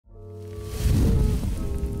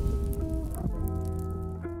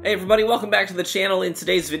Hey everybody, welcome back to the channel. In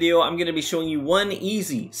today's video, I'm going to be showing you one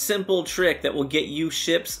easy, simple trick that will get you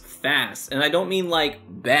ships fast. And I don't mean like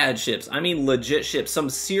bad ships, I mean legit ships. Some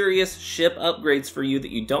serious ship upgrades for you that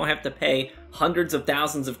you don't have to pay hundreds of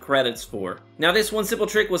thousands of credits for. Now this one simple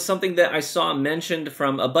trick was something that I saw mentioned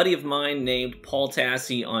from a buddy of mine named Paul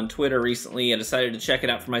Tassi on Twitter recently. I decided to check it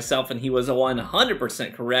out for myself and he was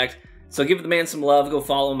 100% correct. So give the man some love, go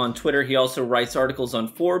follow him on Twitter. He also writes articles on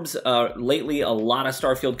Forbes. Lately, a lot of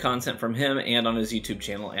Starfield content from him and on his YouTube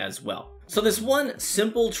channel as well. So this one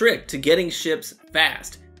simple trick to getting ships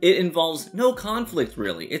fast, it involves no conflict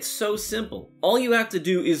really. It's so simple. All you have to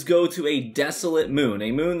do is go to a desolate moon.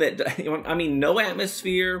 A moon that, I mean, no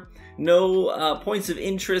atmosphere, no points of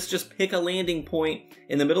interest, just pick a landing point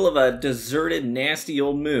in the middle of a deserted, nasty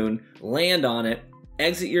old moon, land on it,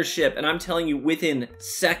 exit your ship, and I'm telling you, within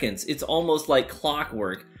seconds, it's almost like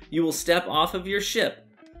clockwork. You will step off of your ship,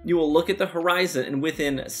 you will look at the horizon, and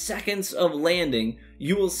within seconds of landing,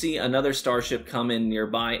 you will see another starship come in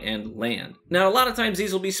nearby and land. Now, a lot of times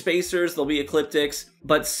these will be spacers, they'll be ecliptics,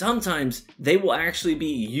 but sometimes they will actually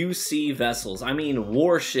be UC vessels. I mean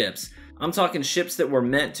warships. I'm talking ships that were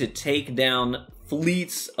meant to take down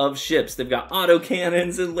fleets of ships. They've got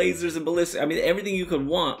autocannons and lasers and ballistic. I mean, everything you could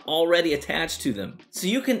want already attached to them. So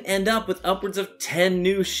you can end up with upwards of 10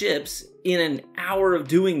 new ships in an hour of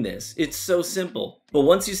doing this. It's so simple. But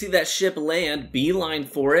once you see that ship land, beeline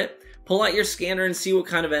for it, pull out your scanner and see what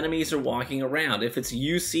kind of enemies are walking around. If it's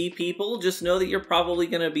UC people, just know that you're probably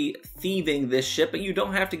going to be thieving this ship, but you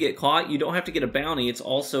don't have to get caught, you don't have to get a bounty, it's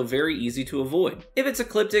also very easy to avoid. If it's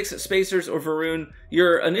ecliptics, spacers, or Varun,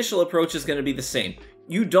 your initial approach is going to be the same.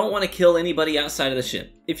 You don't want to kill anybody outside of the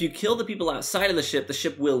ship. If you kill the people outside of the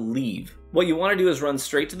ship will leave. What you want to do is run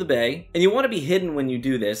straight to the bay, and you want to be hidden when you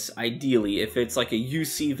do this, ideally. If it's like a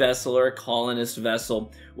UC vessel or a colonist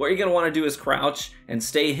vessel, what you're going to want to do is crouch and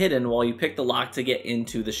stay hidden while you pick the lock to get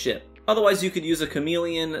into the ship. Otherwise, you could use a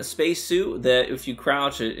chameleon spacesuit that if you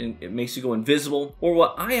crouch, it makes you go invisible. Or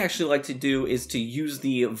what I actually like to do is to use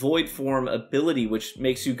the void form ability, which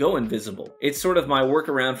makes you go invisible. It's sort of my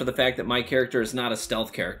workaround for the fact that my character is not a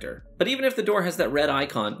stealth character. But even if the door has that red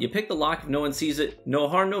icon, you pick the lock, if no one sees it, no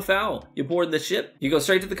harm, no foul. You board the ship, you go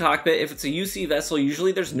straight to the cockpit. If it's a UC vessel,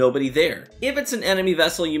 usually there's nobody there. If it's an enemy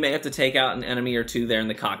vessel, you may have to take out an enemy or two there in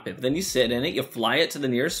the cockpit. But then you sit in it, you fly it to the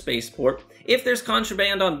nearest spaceport. If there's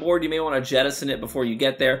contraband on board, you may want to jettison it before you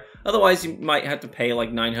get there. Otherwise, you might have to pay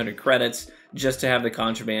like 900 credits just to have the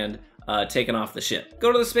contraband taken off the ship.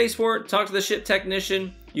 Go to the spaceport, talk to the ship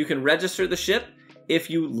technician. You can register the ship. If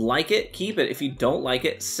you like it, keep it. If you don't like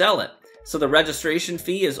it, sell it. So the registration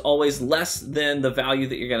fee is always less than the value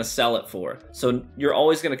that you're going to sell it for. So you're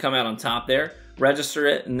always going to come out on top there. Register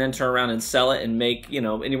it and then turn around and sell it and make, you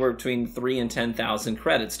know, anywhere between 3,000 and 10,000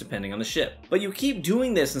 credits depending on the ship. But you keep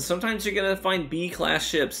doing this, and sometimes you're going to find B-class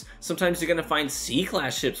ships, sometimes you're going to find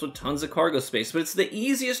C-class ships with tons of cargo space, but it's the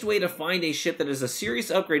easiest way to find a ship that is a serious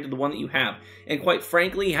upgrade to the one that you have. And quite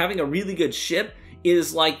frankly, having a really good ship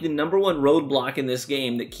is like the #1 roadblock in this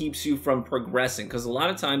game that keeps you from progressing, because a lot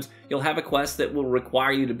of times you'll have a quest that will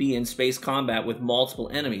require you to be in space combat with multiple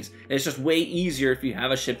enemies, and it's just way easier if you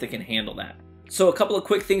have a ship that can handle that. So a couple of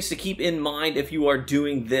quick things to keep in mind if you are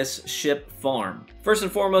doing this ship farm. First and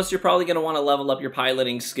foremost, you're probably going to want to level up your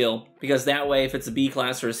piloting skill, because that way if it's a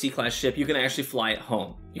B-class or a C-class ship, you can actually fly it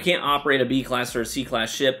home. You can't operate a B-class or a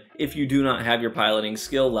C-class ship if you do not have your piloting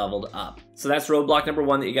skill leveled up. So that's roadblock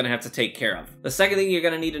 #1 that you're going to have to take care of. The second thing you're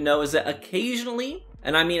going to need to know is that occasionally,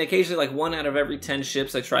 and I mean occasionally like 1 out of every 10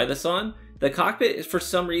 ships I try this on, the cockpit for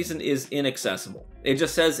some reason is inaccessible. It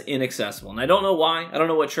just says inaccessible, and I don't know why, I don't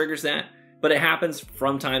know what triggers that, but it happens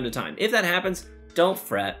from time to time. If that happens, don't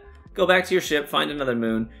fret. Go back to your ship, find another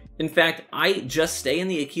moon. In fact, I just stay in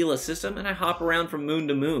the Aquila system and I hop around from moon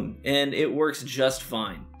to moon, and it works just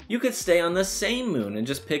fine. You could stay on the same moon and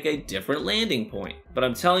just pick a different landing point. But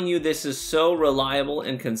I'm telling you, this is so reliable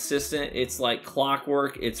and consistent. It's like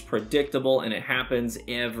clockwork, it's predictable, and it happens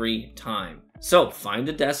every time. So find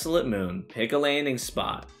a desolate moon, pick a landing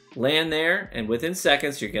spot, land there, and within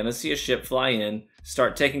seconds, you're gonna see a ship fly in.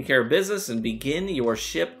 Start taking care of business and begin your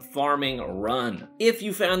ship farming run. If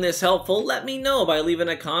you found this helpful, let me know by leaving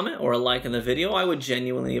a comment or a like in the video. I would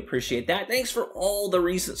genuinely appreciate that. Thanks for all the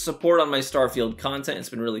recent support on my Starfield content. It's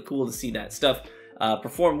been really cool to see that stuff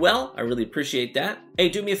perform well. I really appreciate that. Hey,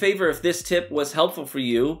 do me a favor, if this tip was helpful for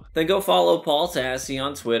you, then go follow Paul Tassi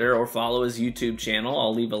on Twitter or follow his YouTube channel.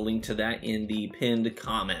 I'll leave a link to that in the pinned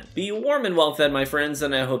comment. Be warm and well fed, my friends,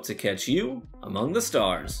 and I hope to catch you among the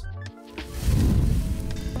stars.